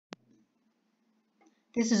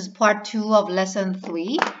This is part 2 of lesson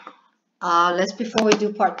 3. Before we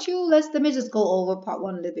do part 2, let me just go over part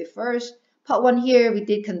 1 a little bit first. Part 1 here, we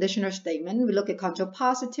did conditional statement. We look at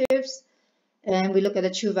contrapositives, and we look at the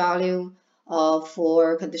true value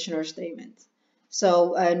for conditional statement.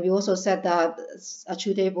 So, and we also said that a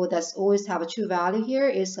true table that's always have a true value here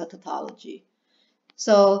is a tautology.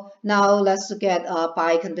 So now let's look at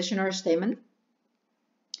biconditional statement.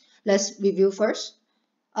 Let's review first.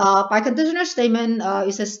 Biconditional statement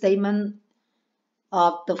is a statement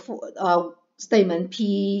of the statement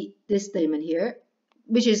P, this statement here,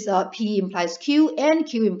 which is P implies Q and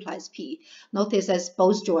Q implies P. Notice as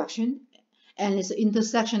both direction, and it's an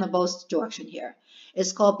intersection of both direction here.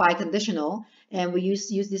 It's called biconditional, and we use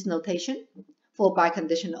this notation for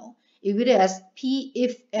biconditional. It really as P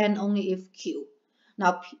if and only if Q.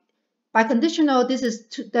 Now, biconditional,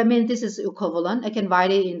 that means this is equivalent. I can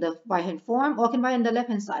write it in the right-hand form, or I can write it in the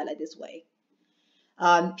left-hand side like this way.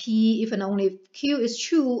 P if and only if Q is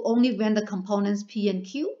true only when the components P and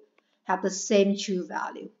Q have the same true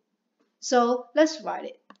value. So let's write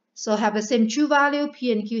it. So have the same true value,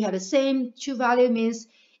 P and Q have the same true value means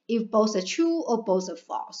if both are true or both are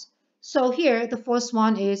false. So here the first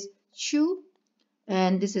one is true,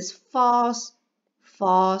 and this is false,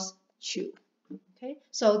 false, true. Okay,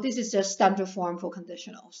 so this is just standard form for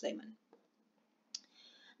conditional statement.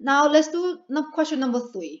 Now let's do question number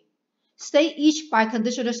 3. State each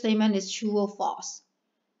biconditional statement is true or false.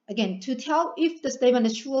 Again, to tell if the statement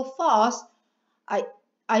is true or false,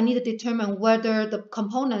 I need to determine whether the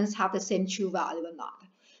components have the same true value or not.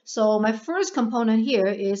 So my first component here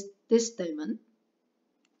is this statement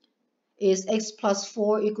is x plus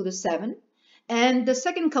 4 equal to 7. And the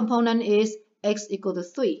second component is x equal to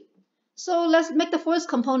 3. So let's make the first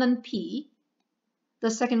component P,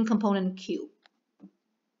 the second component Q.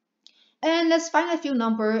 And let's find a few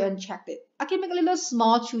numbers and check it. I can make a little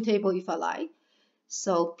small true table if I like.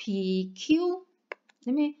 So PQ,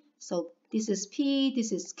 so this is P,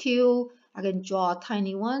 this is Q. I can draw a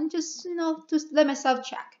tiny one, just to let myself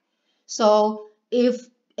check. So if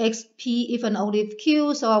X, P if and only if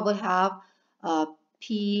Q, so I would have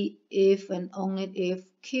P if and only if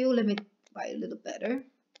Q. Let me write a little better.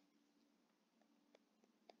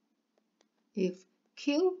 If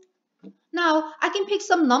Q. Now I can pick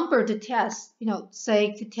some number to test,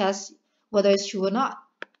 say to test whether it's true or not.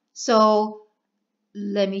 So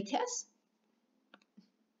let me test.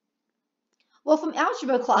 Well, from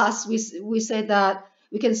algebra class, we said that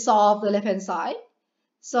we can solve the left-hand side.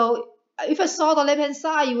 So if I solve the left-hand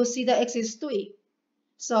side, you will see that x is 3.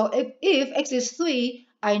 So if x is 3,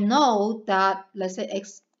 I know that, let's say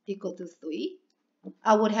x equal to 3,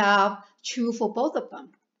 I would have true for both of them.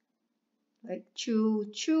 Right? True,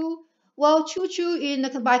 true. Well, true, true in the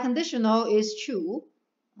biconditional is true.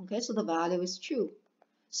 Okay, so the value is true.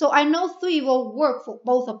 So I know 3 will work for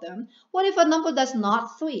both of them. What if a number that's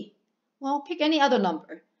not 3? Well, pick any other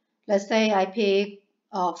number. Let's say I pick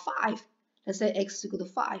 5. Let's say x equal to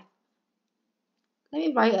 5. Let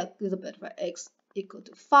me write a little bit for x equal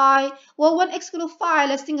to 5. Well, when x equal to 5,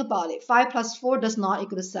 let's think about it. 5 plus 4 does not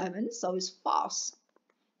equal to 7, so it's false.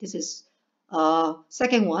 This is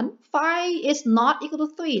second one. 5 is not equal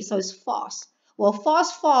to 3, so it's false. Well,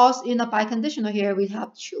 false, false in a biconditional here, we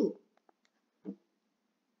have true.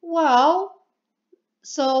 Well,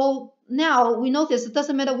 so now we notice it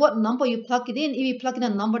doesn't matter what number you plug it in. If you plug in a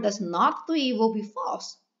number that's not 3, it will be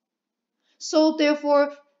false. So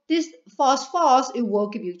therefore, this false, false, it will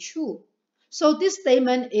give you true. So this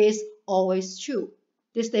statement is always true.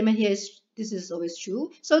 This statement here this is always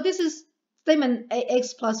true. So this is statement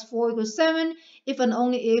x plus 4 equals 7 if and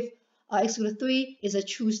only if x equals 3 is a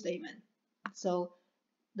true statement. So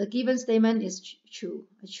the given statement is true,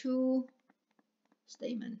 a true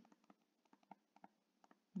statement.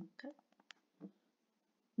 Okay.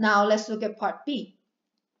 Now let's look at part B.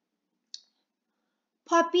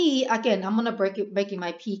 Part B, again, I'm gonna break in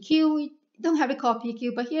my PQ. Don't have to call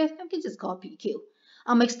PQ, but here I can just call PQ.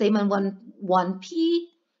 I'll make statement 1P,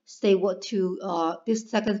 statement 2, this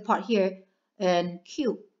second part here, and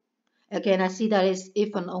Q. Again, I see that is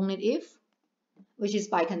if and only if, which is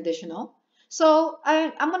biconditional. So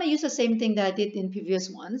I'm going to use the same thing that I did in previous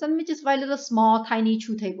ones. Let me just write a little small, tiny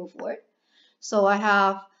true table for it. So I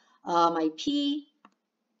have my P,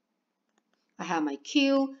 I have my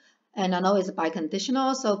Q, and I know it's a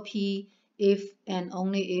biconditional. So P if and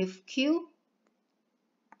only if Q.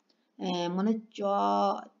 And I'm going to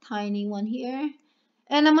draw a tiny one here.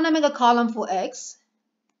 And I'm going to make a column for X.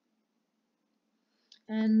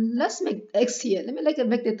 And let's make X here. Let me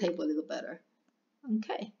make the table a little better.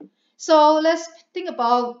 Okay. So let's think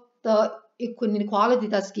about the inequality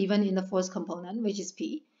that's given in the first component, which is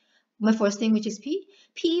P. My first thing, which is P.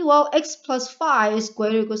 P, well, x plus 5 is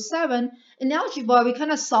greater or equal to 7. In algebra, we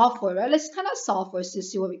kind of solve for it, right? Let's kind of solve first to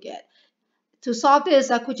see what we get. To solve this,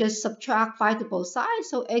 I could just subtract 5 to both sides.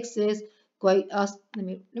 So x is great. Let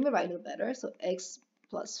me write a little better. So x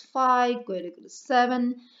plus 5 greater or equal to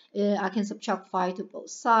 7. I can subtract 5 to both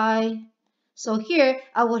sides. So here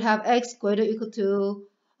I would have x greater or equal to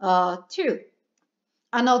 2.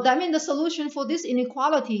 I know that means the solution for this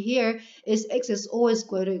inequality here is x is always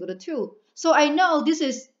greater or equal to 2. So I know this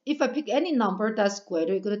is, if I pick any number that's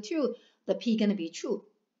greater or equal to 2, the p gonna be true.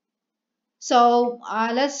 So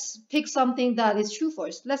let's pick something that is true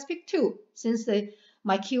first. Let's pick 2, since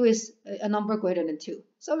my q is a number greater than 2.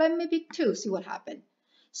 So let me pick 2, see what happens.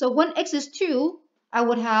 So when x is 2, I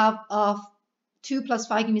would have 2 plus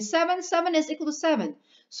 5 give me 7. 7 is equal to 7.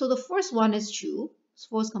 So the first one is true,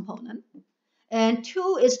 first component. And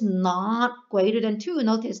 2 is not greater than 2.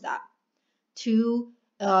 Notice that. 2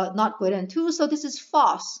 not greater than 2. So this is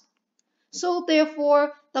false. So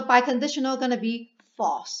therefore, the biconditional is going to be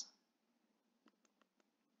false.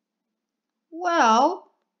 Well,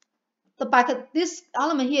 this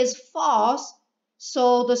element here is false,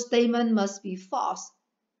 so the statement must be false.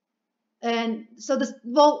 And so this,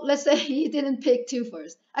 well, let's say you didn't pick 2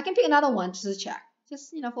 first. I can pick another one just to check,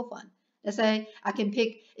 just for fun. Let's say I can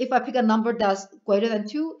pick, if I pick a number that's greater than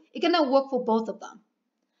 2, it's gonna work for both of them.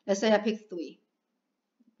 Let's say I pick 3.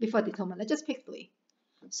 Before I determine, let's just pick 3.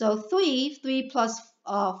 So 3 plus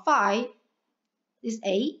 5 is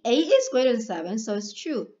 8. 8 is greater than 7, so it's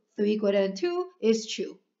true. 3 greater than 2 is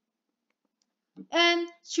true. And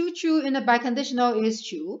true in the biconditional is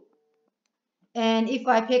true. And if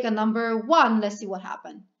I pick a number 1, let's see what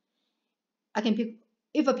happens. I can pick,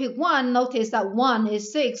 if I pick 1, notice that 1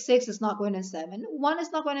 is 6. 6 is not greater than 7. 1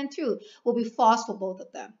 is not greater than 2. Will be false for both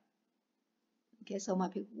of them. Okay, so when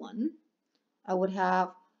I pick 1, I would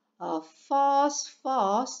have false,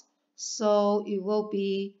 false. So it will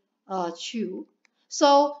be true.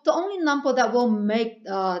 So the only number that will make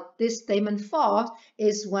this statement false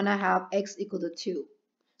is when I have x equal to 2.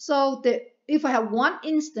 So if I have one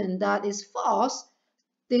instant that is false,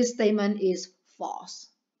 this statement is false.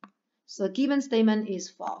 So given statement is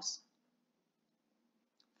false.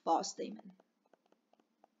 False statement.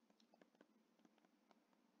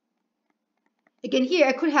 Again, here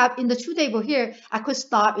I could have in the true table here, I could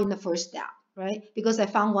start in the first step, right? Because I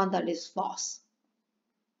found one that is false.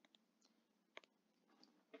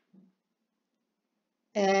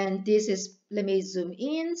 And this is, let me zoom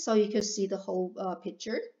in so you can see the whole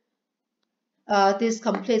picture. This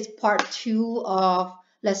completes part 2 of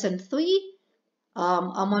lesson 3.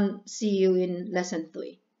 I'm going to see you in lesson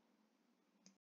 3.